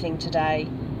anything today.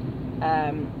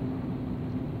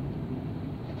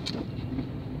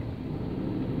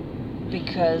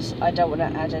 Because I don't want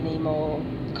to add any more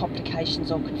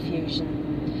complications or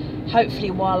confusion.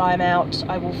 Hopefully while I'm out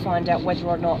I will find out whether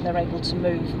or not they're able to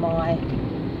move my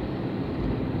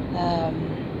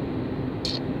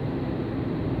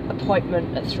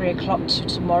appointment at 3 o'clock to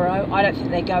tomorrow. I don't think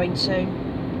they're going to.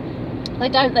 They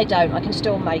don't. I can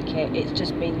still make it. It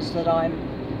just means that I'm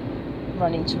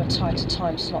running to a tighter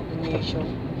time slot than usual.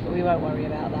 But we won't worry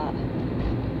about that.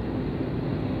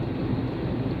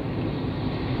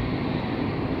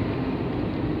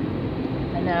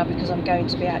 And now, because I'm going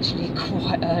to be actually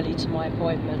quite early to my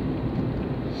appointment,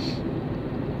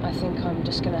 I think I'm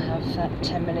just going to have that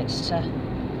 10 minutes to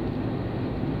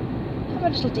have a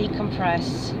little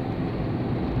decompress.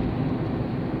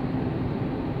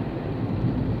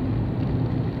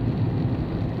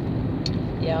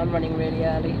 Yeah, I'm running really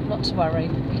early. Not to worry.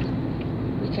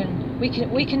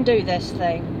 We can do this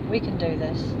thing. We can do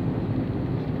this.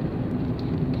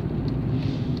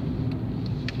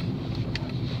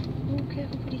 Oh,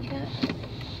 careful, pretty cat.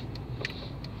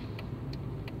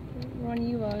 Don't run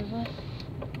you over.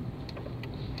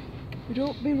 You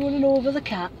don't be running over the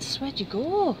cats. Where'd you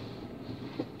go?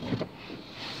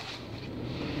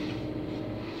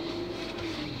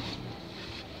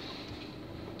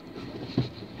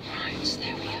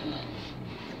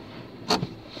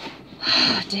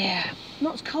 Dear,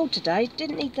 not cold today,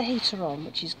 didn't need the heater on,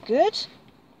 which is good.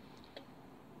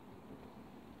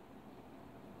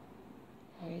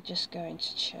 We're just going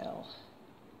to chill.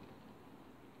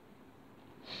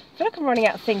 feel like I'm running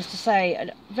out of things to say,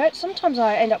 and sometimes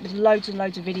I end up with loads and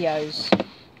loads of videos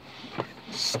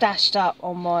stashed up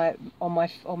on my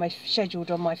scheduled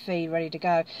on my feed, ready to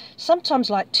go. Sometimes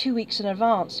like 2 weeks in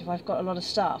advance if I've got a lot of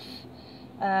stuff.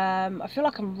 I feel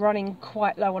like I'm running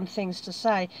quite low on things to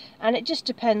say, and it just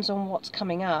depends on what's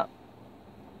coming up,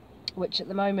 which at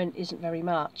the moment isn't very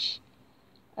much.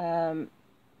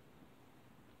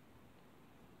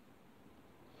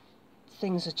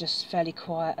 Things are just fairly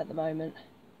quiet at the moment,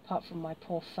 apart from my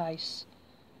poor face.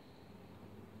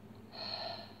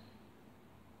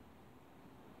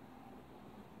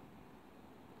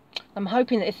 I'm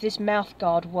hoping that if this mouth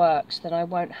guard works, then I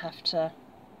won't have to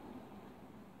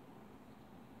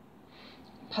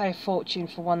pay a fortune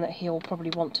for one that he'll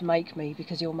probably want to make me,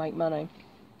 because he'll make money.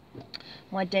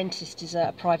 My dentist is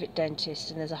a private dentist,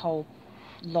 and there's a whole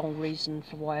long reason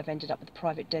for why I've ended up with a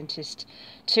private dentist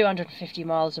 250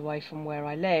 miles away from where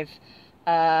I live,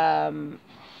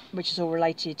 which is all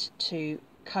related to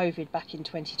COVID back in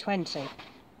 2020.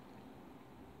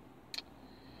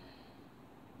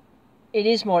 It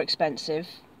is more expensive,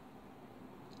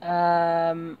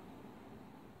 but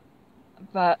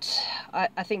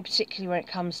I think particularly when it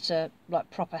comes to like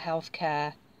proper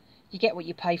healthcare, you get what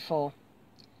you pay for.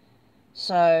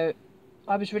 So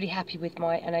I was really happy with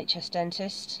my NHS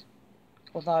dentist,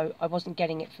 although I wasn't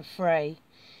getting it for free.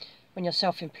 When you're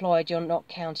self-employed, you're not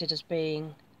counted as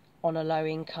being on a low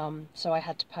income, so I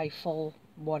had to pay full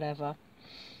whatever.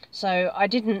 So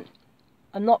I'm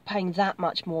not paying that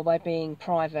much more by being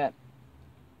private.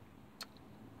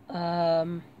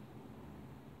 I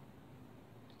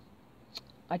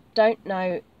don't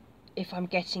know if I'm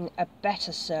getting a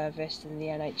better service than the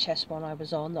NHS one I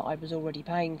was on, that I was already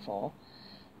paying for.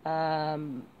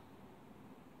 But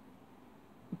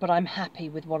I'm happy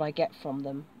with what I get from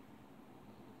them.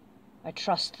 I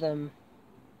trust them,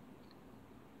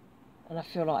 and I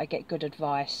feel like I get good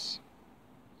advice.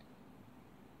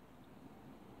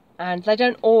 And they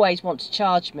don't always want to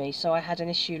charge me, so I had an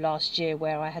issue last year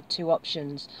where I had two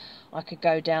options. I could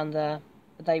go down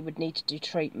they would need to do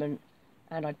treatment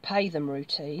and I'd pay them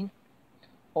routine,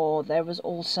 or there was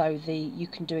also you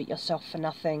can do it yourself for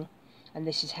nothing and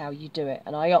this is how you do it,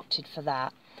 and I opted for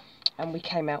that, and we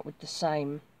came out with the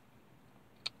same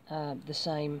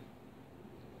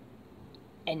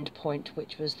end point,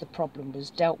 which was the problem was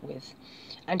dealt with.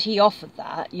 And he offered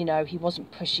that, you know, he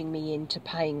wasn't pushing me into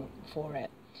paying for it.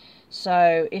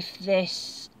 So if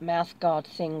this mouthguard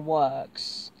thing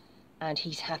works and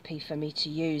he's happy for me to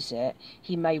use it,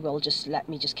 he may well just let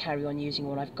me just carry on using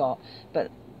what I've got. But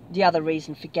the other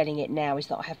reason for getting it now is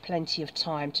that I have plenty of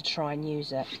time to try and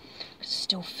use it. I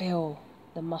still feel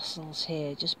the muscles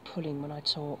here just pulling when I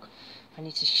talk. I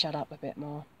need to shut up a bit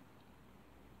more.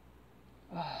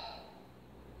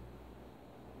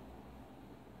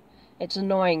 It's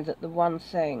annoying that the one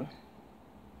thing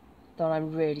that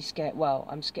I'm really scared, well,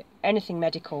 I'm scared anything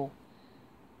medical,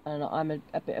 and I'm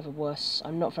a bit of a wuss.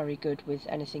 I'm not very good with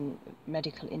anything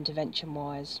medical intervention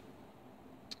wise,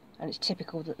 and it's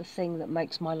typical that the thing that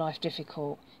makes my life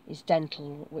difficult is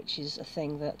dental, which is a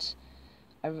thing that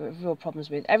I have real problems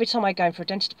with. Every time I go in for a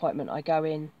dentist appointment, I go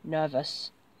in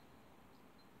nervous,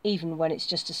 even when it's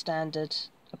just a standard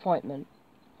appointment.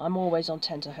 I'm always on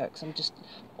tenterhooks. I'm just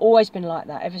always been like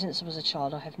that ever since I was a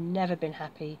child. I have never been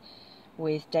happy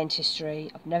with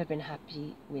dentistry. I've never been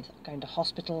happy with going to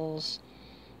hospitals.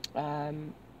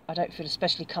 I don't feel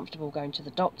especially comfortable going to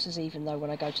the doctors, even though when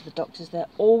I go to the doctors they're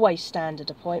always standard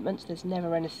appointments. There's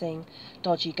never anything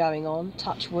dodgy going on.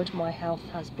 Touch wood, my health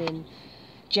has been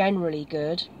generally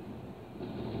good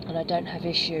and I don't have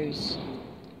issues,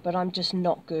 but I'm just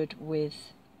not good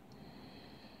with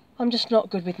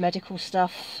medical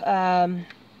stuff.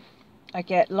 I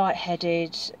get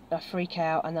lightheaded, I freak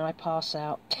out, and then I pass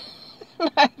out.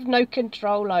 I have no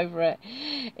control over it.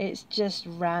 It's just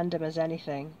random as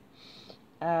anything.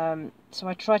 So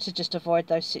I try to just avoid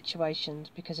those situations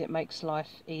because it makes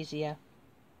life easier.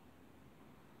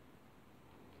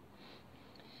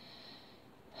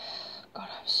 God,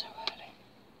 I'm so early.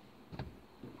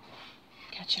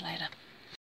 Catch you later.